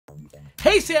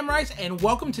Hey Samurais, and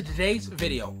welcome to today's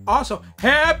video. Also,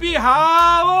 happy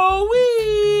Halloween!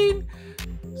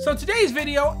 So today's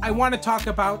video, I want to talk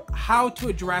about how to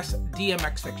address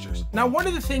DMX fixtures. Now, one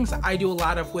of the things I do a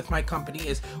lot of with my company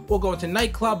is we'll go into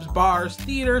nightclubs, bars,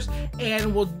 theaters,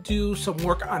 and we'll do some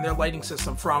work on their lighting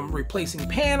system, from replacing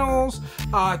panels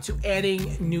to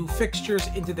adding new fixtures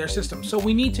into their system. So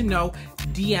we need to know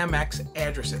DMX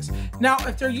addresses. Now,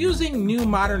 if they're using new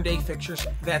modern day fixtures,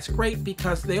 that's great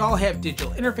because they all have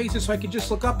digital interfaces. So I can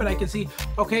just look up and I can see,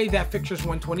 okay, that fixture's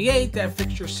 128, that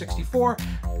fixture's 64.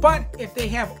 But if they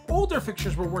have older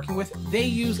fixtures we're working with, they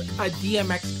use a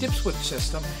DMX dip switch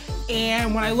system.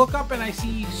 And when I look up and I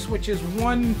see switches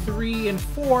 1, 3, and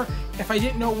 4, if I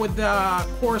didn't know what the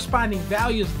corresponding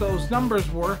values of those numbers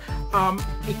were,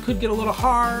 it could get a little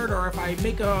hard, or if I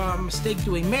make a mistake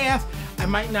doing math, I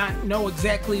might not know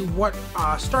exactly what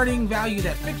starting value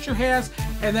that fixture has,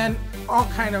 and then all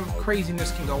kind of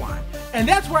craziness can go on. And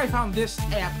that's where I found this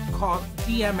app called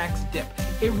DMX Dip.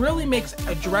 It really makes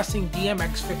addressing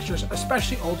DMX fixtures,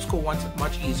 especially old school ones,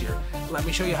 much easier. Let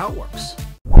me show you how it works.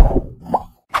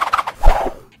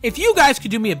 If you guys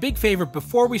could do me a big favor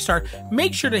before we start,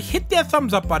 make sure to hit that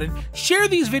thumbs up button, share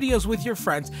these videos with your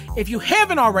friends. If you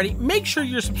haven't already, make sure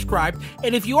you're subscribed.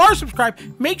 And if you are subscribed,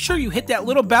 make sure you hit that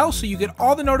little bell so you get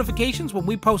all the notifications when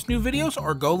we post new videos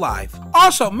or go live.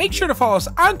 Also, make sure to follow us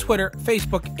on Twitter,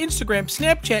 Facebook, Instagram,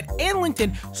 Snapchat, and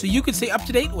LinkedIn so you can stay up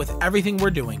to date with everything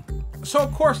we're doing. So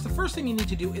of course, the first thing you need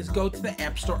to do is go to the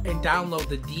App Store and download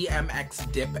the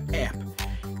DMX Dip app.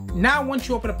 Now, once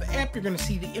you open up the app, you're going to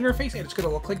see the interface, and it's going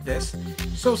to look like this.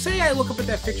 So say I look up at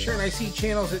that fixture and I see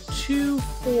channels at 2,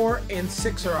 4, and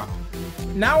 6 are up.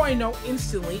 Now I know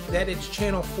instantly that it's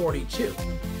channel 42.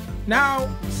 Now,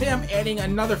 say I'm adding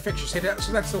another fixture. So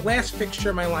that's the last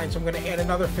fixture in my line, so I'm going to add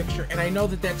another fixture, and I know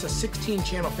that that's a 16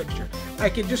 channel fixture. I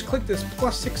can just click this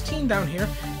plus 16 down here,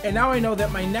 and now I know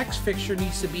that my next fixture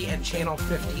needs to be at channel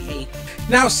 58.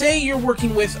 Now, say you're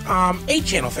working with 8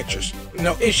 channel fixtures.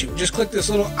 No issue. Just click this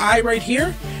little I right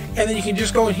here, and then you can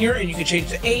just go in here and you can change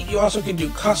to 8. You also can do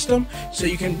custom, so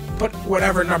you can put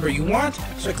whatever number you want.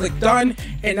 So I click done,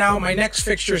 and now my next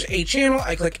fixture is 8 channel.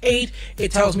 I click 8.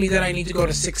 It tells me that I need to go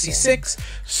to 66.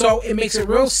 So it makes it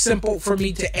real simple for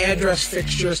me to address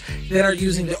fixtures that are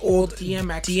using the old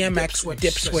DMX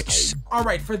dip switch.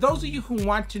 Alright, for those of you who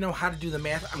want to know how to do the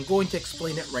math, I'm going to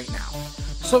explain it right now.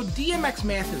 So DMX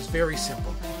math is very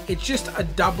simple. It's just a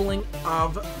doubling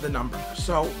of the number.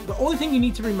 So the only thing you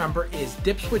need to remember is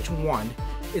dip switch 1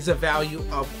 is a value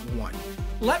of 1.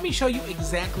 Let me show you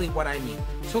exactly what I mean.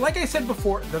 So like I said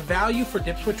before, the value for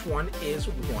dip switch 1 is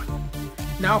 1.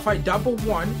 Now if I double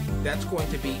 1, that's going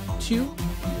to be 2.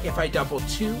 If I double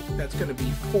 2, that's going to be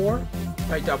 4.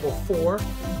 If I double 4,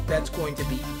 that's going to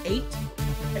be 8.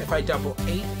 If I double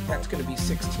 8, that's going to be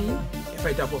 16. If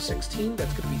I double 16,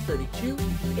 that's going to be 32.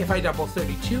 If I double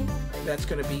 32, that's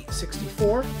going to be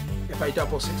 64. If I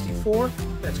double 64,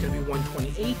 that's going to be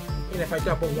 128. And if I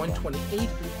double 128,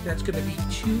 that's going to be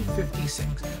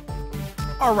 256.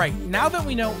 Alright, now that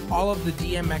we know all of the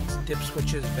DMX dip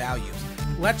switches values,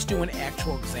 let's do an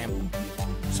actual example.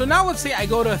 So now let's say I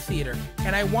go to a theater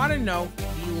and I want to know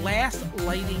the last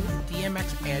lighting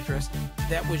DMX address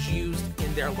that was used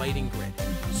in their lighting grid.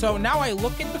 So now I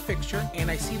look at the fixture and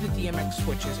I see the DMX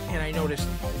switches, and I notice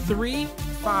 3,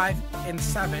 5, and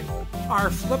 7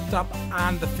 are flipped up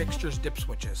on the fixture's dip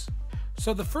switches.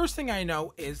 So the first thing I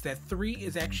know is that 3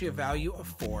 is actually a value of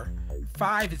 4,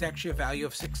 5 is actually a value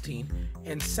of 16,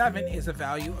 and 7 is a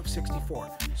value of 64.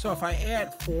 So if I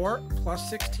add 4 plus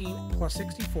 16 plus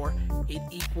 64, it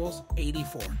equals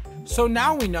 84. So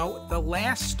now we know the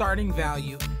last starting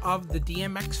value of the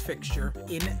DMX fixture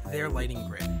in their lighting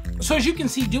grid. So as you can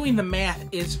see, doing the math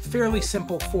is fairly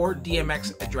simple for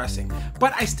DMX addressing,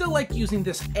 but I still like using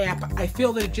this app. I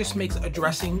feel that it just makes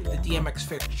addressing the DMX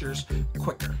fixtures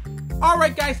quicker.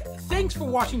 Alright guys, thanks for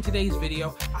watching today's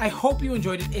video. I hope you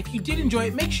enjoyed it. If you did enjoy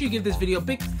it, make sure you give this video a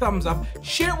big thumbs up,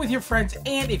 share it with your friends,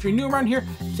 and if you're new around here,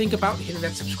 think about hitting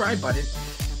that subscribe button.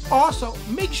 Also,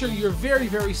 make sure you're very,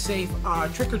 very safe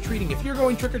trick-or-treating. If you're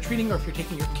going trick-or-treating, or if you're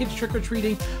taking your kids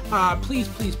trick-or-treating, please,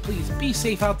 please, please be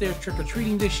safe out there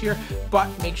trick-or-treating this year, but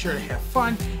make sure to have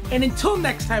fun. And until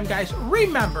next time, guys,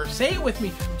 remember, say it with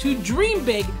me, to dream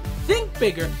big, think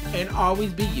bigger, and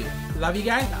always be you. Love you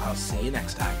guys. I'll see you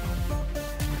next time.